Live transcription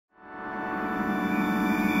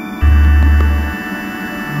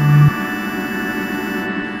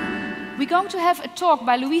going to have a talk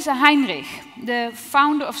by Louisa Heinrich, the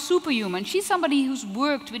founder of Superhuman. She's somebody who's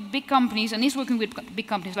worked with big companies and is working with big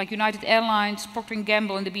companies like United Airlines, Procter &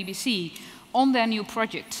 Gamble, and the BBC on their new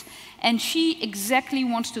projects. And she exactly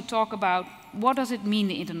wants to talk about what does it mean,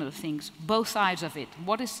 the Internet of Things, both sides of it.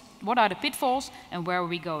 What are the pitfalls and where are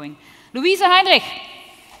we going? Louisa Heinrich.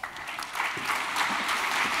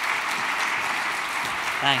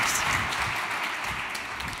 Thanks.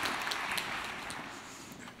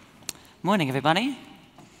 Morning, everybody.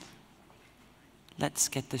 Let's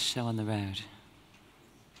get this show on the road.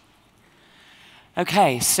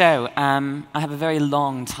 Okay, so I have a very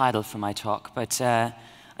long title for my talk, but I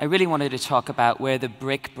really wanted to talk about where the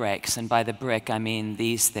brick breaks, and by the brick I mean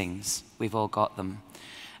these things. We've all got them.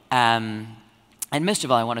 And most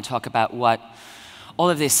of all, I want to talk about what all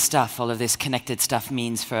of this stuff, all of this connected stuff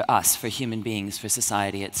means for us, for human beings, for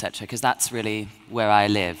society, etc., because that's really where I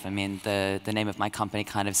live. I mean, the name of my company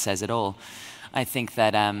kind of says it all. I think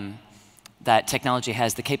that, that technology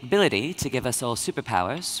has the capability to give us all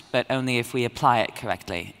superpowers, but only if we apply it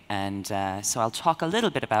correctly. And so I'll talk a little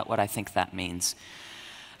bit about what I think that means.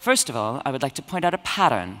 First of all, I would like to point out a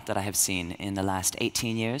pattern that I have seen in the last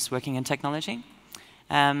 18 years working in technology.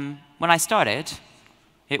 When I started,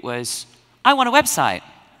 it was, I want a website.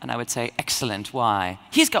 And I would say, excellent, why?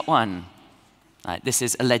 He's got one. This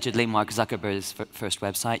is allegedly Mark Zuckerberg's first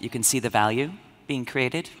website. You can see the value being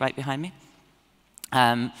created right behind me.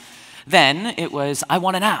 Then it was, I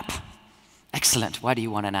want an app. Excellent, why do you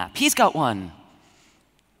want an app? He's got one.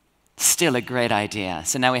 Still a great idea.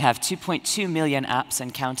 So now we have 2.2 million apps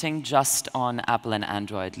and counting just on Apple and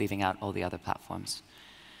Android, leaving out all the other platforms.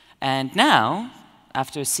 And now,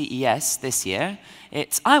 after CES this year,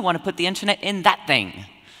 it's, I want to put the internet in that thing.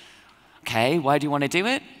 Okay, why do you want to do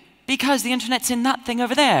it? Because the internet's in that thing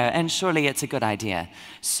over there, and surely it's a good idea.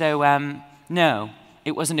 So no,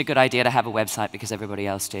 it wasn't a good idea to have a website because everybody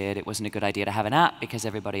else did. It wasn't a good idea to have an app because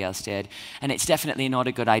everybody else did. And it's definitely not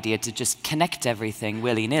a good idea to just connect everything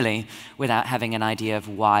willy-nilly without having an idea of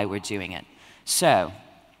why we're doing it. So,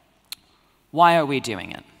 why are we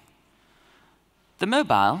doing it? The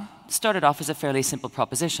mobile started off as a fairly simple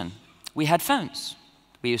proposition. We had phones.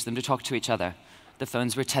 We used them to talk to each other. The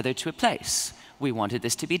phones were tethered to a place. We wanted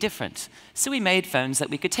this to be different. So we made phones that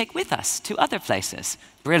we could take with us to other places.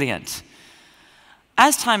 Brilliant.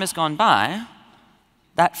 As time has gone by,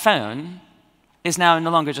 that phone is now no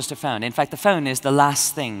longer just a phone. In fact, the phone is the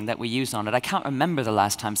last thing that we use on it. I can't remember the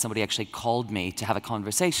last time somebody actually called me to have a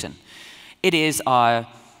conversation. It is our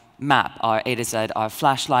map, our A to Z, our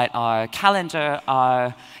flashlight, our calendar,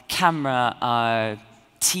 our camera, our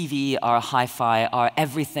TV, our hi-fi, our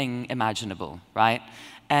everything imaginable, right?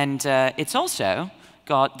 And it's also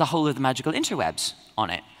got the whole of the magical interwebs on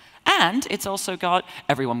it. And it's also got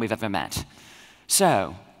everyone we've ever met.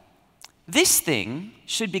 So, this thing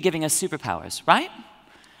should be giving us superpowers, right?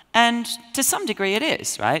 And to some degree it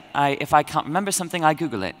is, right? If I can't remember something, I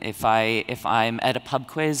Google it. If I'm at a pub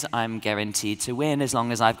quiz, I'm guaranteed to win as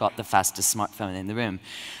long as I've got the fastest smartphone in the room.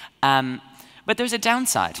 But there's a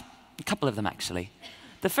downside, a couple of them actually.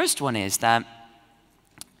 The first one is that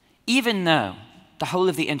even though the whole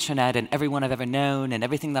of the internet and everyone I've ever known and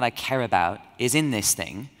everything that I care about is in this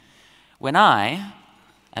thing, when I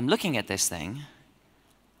am looking at this thing,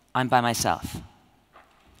 I'm by myself.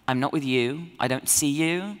 I'm not with you, I don't see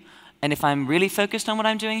you, and if I'm really focused on what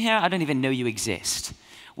I'm doing here, I don't even know you exist.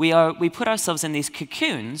 We put ourselves in these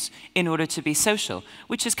cocoons in order to be social,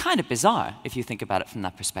 which is kind of bizarre if you think about it from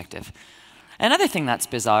that perspective. Another thing that's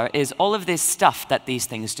bizarre is all of this stuff that these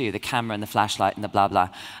things do, the camera and the flashlight and the blah blah.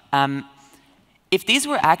 If these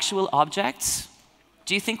were actual objects,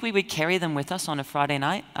 do you think we would carry them with us on a Friday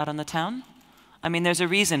night out on the town? I mean, there's a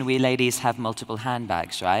reason we ladies have multiple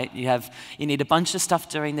handbags, right? You need a bunch of stuff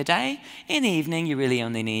during the day. In the evening, you really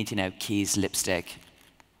only need, keys, lipstick.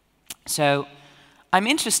 So I'm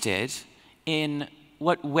interested in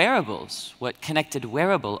what wearables, what connected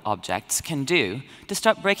wearable objects can do to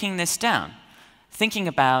start breaking this down. Thinking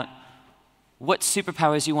about what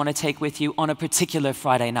superpowers you want to take with you on a particular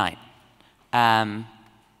Friday night.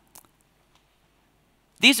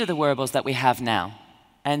 These are the wearables that we have now.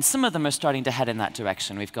 And some of them are starting to head in that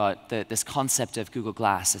direction. We've got this concept of Google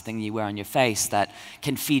Glass, a thing you wear on your face that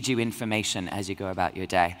can feed you information as you go about your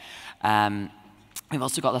day. We've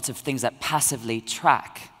also got lots of things that passively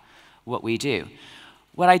track what we do.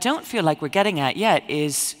 What I don't feel like we're getting at yet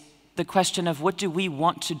is the question of what do we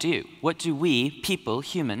want to do? What do we, people,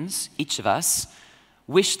 humans, each of us,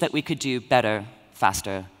 wish that we could do better,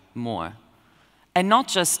 faster, more? And not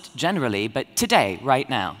just generally, but today, right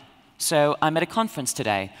now. So I'm at a conference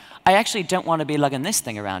today. I actually don't want to be lugging this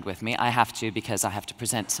thing around with me. I have to because I have to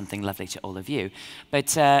present something lovely to all of you.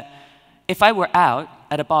 But if I were out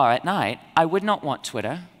at a bar at night, I would not want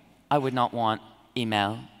Twitter. I would not want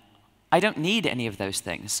email. I don't need any of those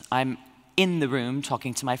things. I'm in the room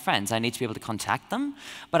talking to my friends. I need to be able to contact them,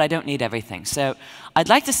 but I don't need everything. So I'd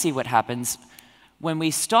like to see what happens when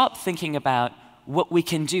we stop thinking about what we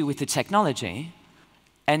can do with the technology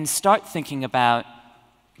and start thinking about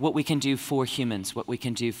what we can do for humans, what we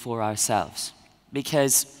can do for ourselves.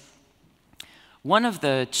 Because one of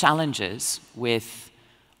the challenges with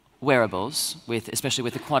wearables, especially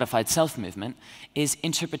with the quantified self movement, is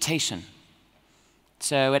interpretation.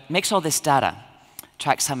 So it makes all this data,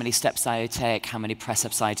 tracks how many steps I take, how many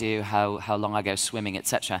press-ups I do, how long I go swimming,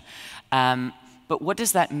 etc. But what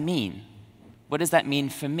does that mean? What does that mean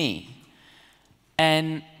for me?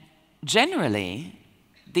 And generally,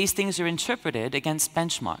 these things are interpreted against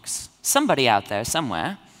benchmarks. Somebody out there,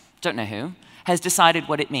 somewhere, don't know who, has decided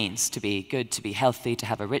what it means to be good, to be healthy, to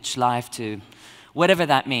have a rich life, to whatever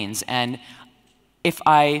that means. And if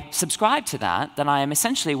I subscribe to that, then I am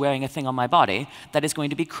essentially wearing a thing on my body that is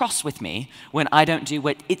going to be cross with me when I don't do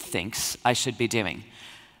what it thinks I should be doing.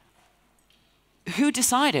 Who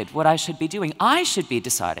decided what I should be doing? I should be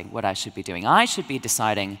deciding what I should be doing. I should be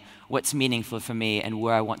deciding what's meaningful for me and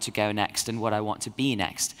where I want to go next and what I want to be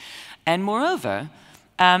next. And moreover,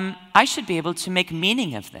 I should be able to make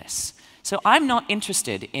meaning of this. So I'm not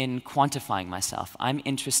interested in quantifying myself. I'm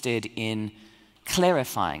interested in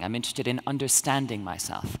clarifying. I'm interested in understanding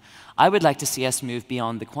myself. I would like to see us move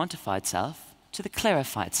beyond the quantified self to the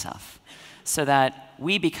clarified self, so that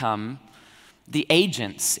we become the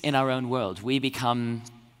agents in our own world. We become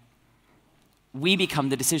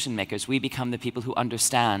the decision makers. We become the people who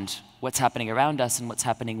understand what's happening around us and what's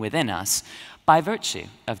happening within us by virtue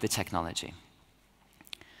of the technology.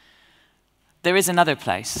 There is another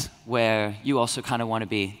place where you also kind of want to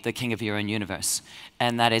be the king of your own universe,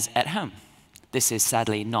 and that is at home. This is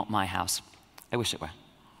sadly not my house. I wish it were.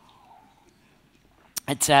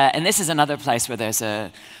 And this is another place where there's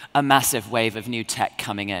a massive wave of new tech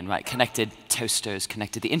coming in, right? Connected toasters,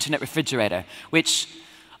 the internet refrigerator, which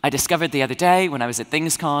I discovered the other day when I was at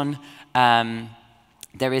ThingsCon.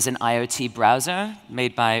 There is an IoT browser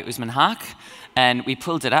made by Usman Haq, and we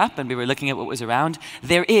pulled it up and we were looking at what was around.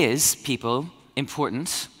 There is, people,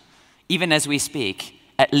 important, even as we speak,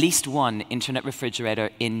 at least one internet refrigerator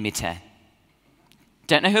in Mitte.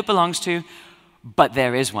 Don't know who it belongs to, but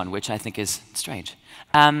there is one, which I think is strange.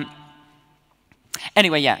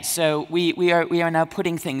 Anyway, yeah, so we are now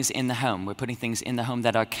putting things in the home. We're putting things in the home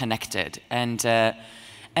that are connected. And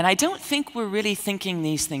I don't think we're really thinking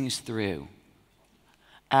these things through.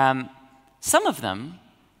 Some of them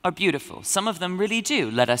are beautiful. Some of them really do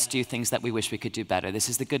let us do things that we wish we could do better. This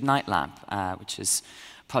is the Good Night Lamp, which is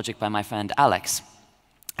a project by my friend Alex.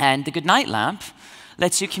 And the Good Night Lamp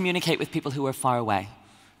lets you communicate with people who are far away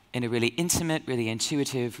in a really intimate, really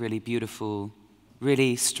intuitive, really beautiful,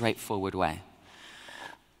 really straightforward way.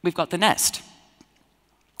 We've got the Nest.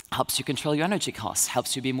 Helps you control your energy costs,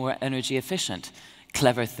 helps you be more energy efficient.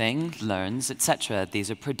 Clever thing, learns, etc.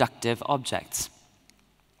 These are productive objects.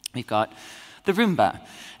 We've got the Roomba,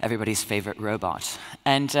 everybody's favorite robot.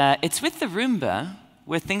 And it's with the Roomba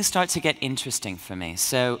where things start to get interesting for me.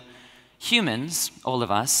 So humans, all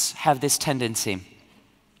of us, have this tendency.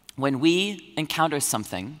 When we encounter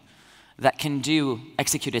something that can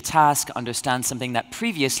execute a task, understand something that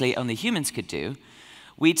previously only humans could do,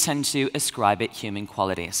 we tend to ascribe it human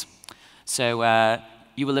qualities. So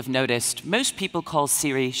you will have noticed most people call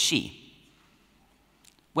Siri she,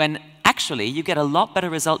 when actually you get a lot better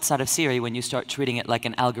results out of Siri when you start treating it like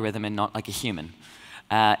an algorithm and not like a human.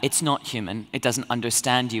 It's not human. It doesn't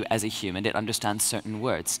understand you as a human. It understands certain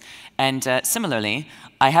words. And similarly,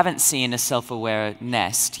 I haven't seen a self-aware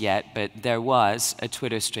Nest yet, but there was a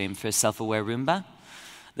Twitter stream for a self-aware Roomba.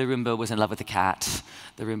 The Roomba was in love with the cat.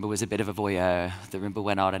 The Roomba was a bit of a voyeur. The Roomba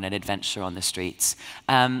went out on an adventure on the streets.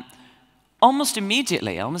 Almost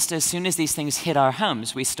immediately, almost as soon as these things hit our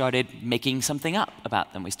homes, we started making something up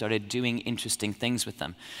about them. We started doing interesting things with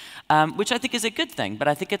them, which I think is a good thing, but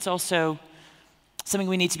I think it's also something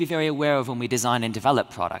we need to be very aware of when we design and develop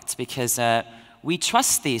products, because we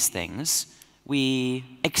trust these things, we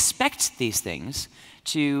expect these things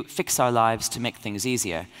to fix our lives, to make things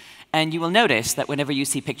easier. And you will notice that whenever you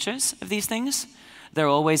see pictures of these things, they're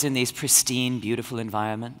always in these pristine, beautiful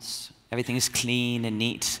environments. Everything is clean and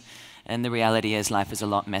neat. And the reality is life is a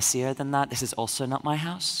lot messier than that. This is also not my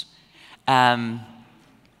house.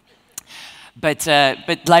 But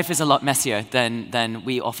life is a lot messier than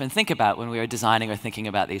we often think about when we are designing or thinking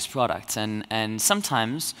about these products. And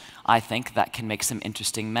sometimes I think that can make some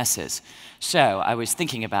interesting messes. So I was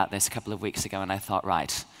thinking about this a couple of weeks ago, and I thought,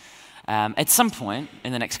 right, at some point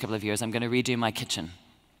in the next couple of years, I'm going to redo my kitchen.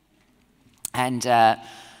 And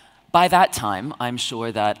by that time, I'm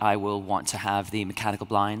sure that I will want to have the mechanical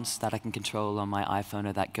blinds that I can control on my iPhone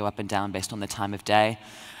or that go up and down based on the time of day.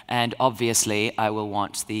 And obviously, I will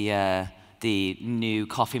want the new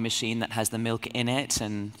coffee machine that has the milk in it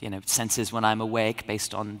and senses when I'm awake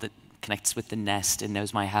based on connects with the Nest and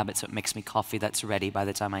knows my habits, so it makes me coffee that's ready by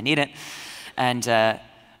the time I need it. And,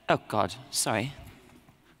 oh God, sorry.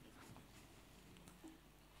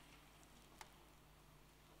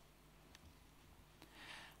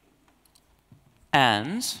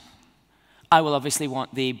 And I will obviously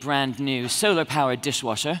want the brand new solar-powered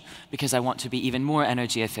dishwasher because I want to be even more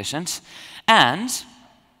energy efficient. And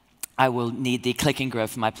I will need the click and grow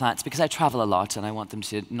for my plants because I travel a lot and I want them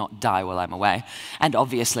to not die while I'm away. And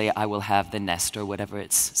obviously, I will have the Nest or whatever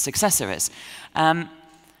its successor is. Now,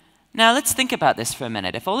 let's think about this for a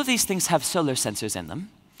minute. If all of these things have solar sensors in them,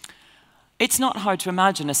 it's not hard to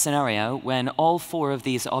imagine a scenario when all 4 of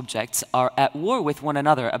these objects are at war with one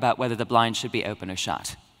another about whether the blinds should be open or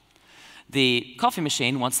shut. The coffee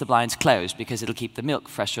machine wants the blinds closed because it'll keep the milk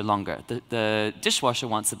fresher longer. The dishwasher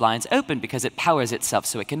wants the blinds open because it powers itself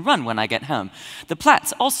so it can run when I get home. The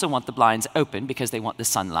plants also want the blinds open because they want the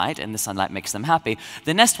sunlight, and the sunlight makes them happy.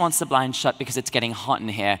 The Nest wants the blinds shut because it's getting hot in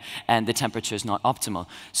here and the temperature is not optimal.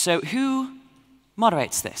 So who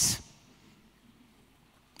moderates this?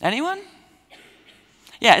 Anyone?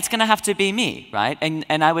 Yeah, it's going to have to be me, right?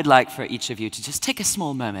 And I would like for each of you to just take a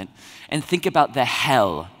small moment and think about the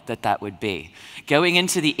hell that would be. Going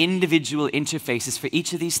into the individual interfaces for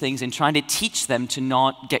each of these things and trying to teach them to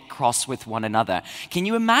not get cross with one another. Can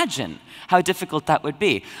you imagine how difficult that would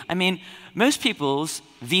be? I mean, most people's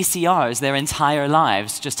VCRs their entire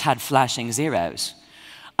lives just had flashing zeros.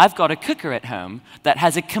 I've got a cooker at home that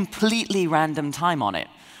has a completely random time on it,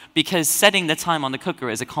 because setting the time on the cooker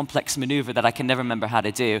is a complex maneuver that I can never remember how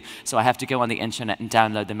to do, so I have to go on the internet and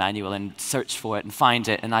download the manual and search for it and find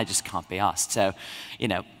it, and I just can't be asked. So,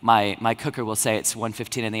 my cooker will say it's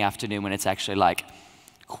 1:15 in the afternoon when it's actually like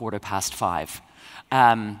 5:15.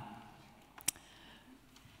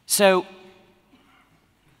 So,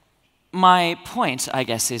 my point, I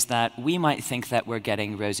guess, is that we might think that we're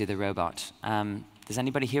getting Rosie the Robot. Does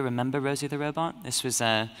anybody here remember Rosie the Robot? This was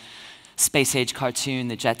a space-age cartoon,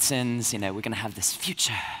 the Jetsons, we're going to have this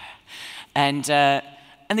future. And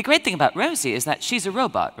the great thing about Rosie is that she's a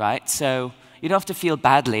robot, right? So you don't have to feel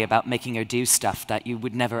badly about making her do stuff that you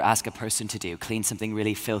would never ask a person to do. Clean something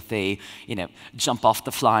really filthy, jump off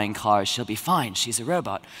the flying car, she'll be fine, she's a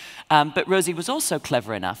robot. But Rosie was also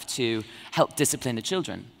clever enough to help discipline the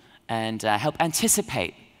children and help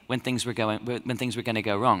anticipate when things were going to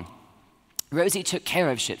go wrong. Rosie took care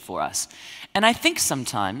of shit for us. And I think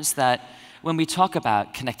sometimes that when we talk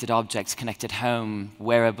about connected objects, connected home,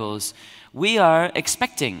 wearables, we are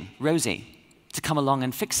expecting Rosie to come along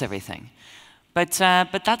and fix everything. But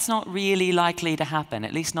that's not really likely to happen,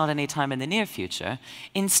 at least not anytime in the near future.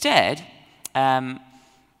 Instead,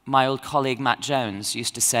 my old colleague Matt Jones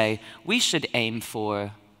used to say, we should aim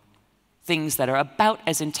for things that are about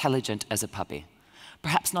as intelligent as a puppy.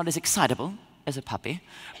 Perhaps not as excitable as a puppy,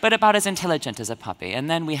 but about as intelligent as a puppy. And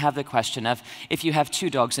then we have the question of, if you have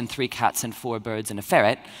 2 dogs and 3 cats and 4 birds and a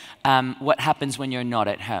ferret, what happens when you're not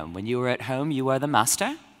at home? When you are at home, you are the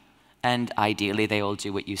master, and ideally they all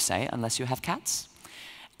do what you say, unless you have cats.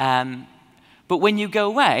 But when you go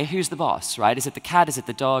away, who's the boss, right? Is it the cat? Is it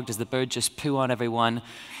the dog? Does the bird just poo on everyone?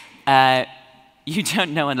 You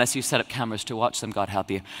don't know unless you set up cameras to watch them, God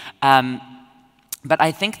help you. But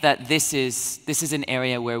I think that this is an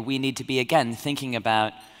area where we need to be, again, thinking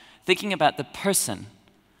about the person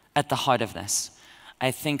at the heart of this.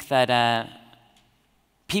 I think that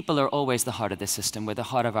people are always the heart of the system. We're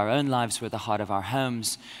the heart of our own lives. We're the heart of our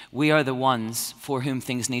homes. We are the ones for whom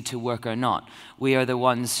things need to work or not. We are the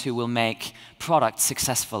ones who will make products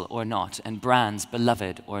successful or not, and brands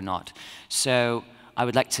beloved or not. So I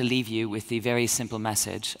would like to leave you with the very simple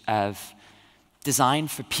message of design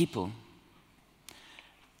for people.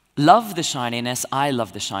 Love the shininess, I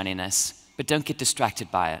love the shininess, but don't get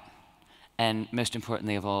distracted by it. And most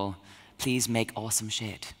importantly of all, please make awesome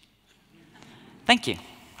shit. Thank you.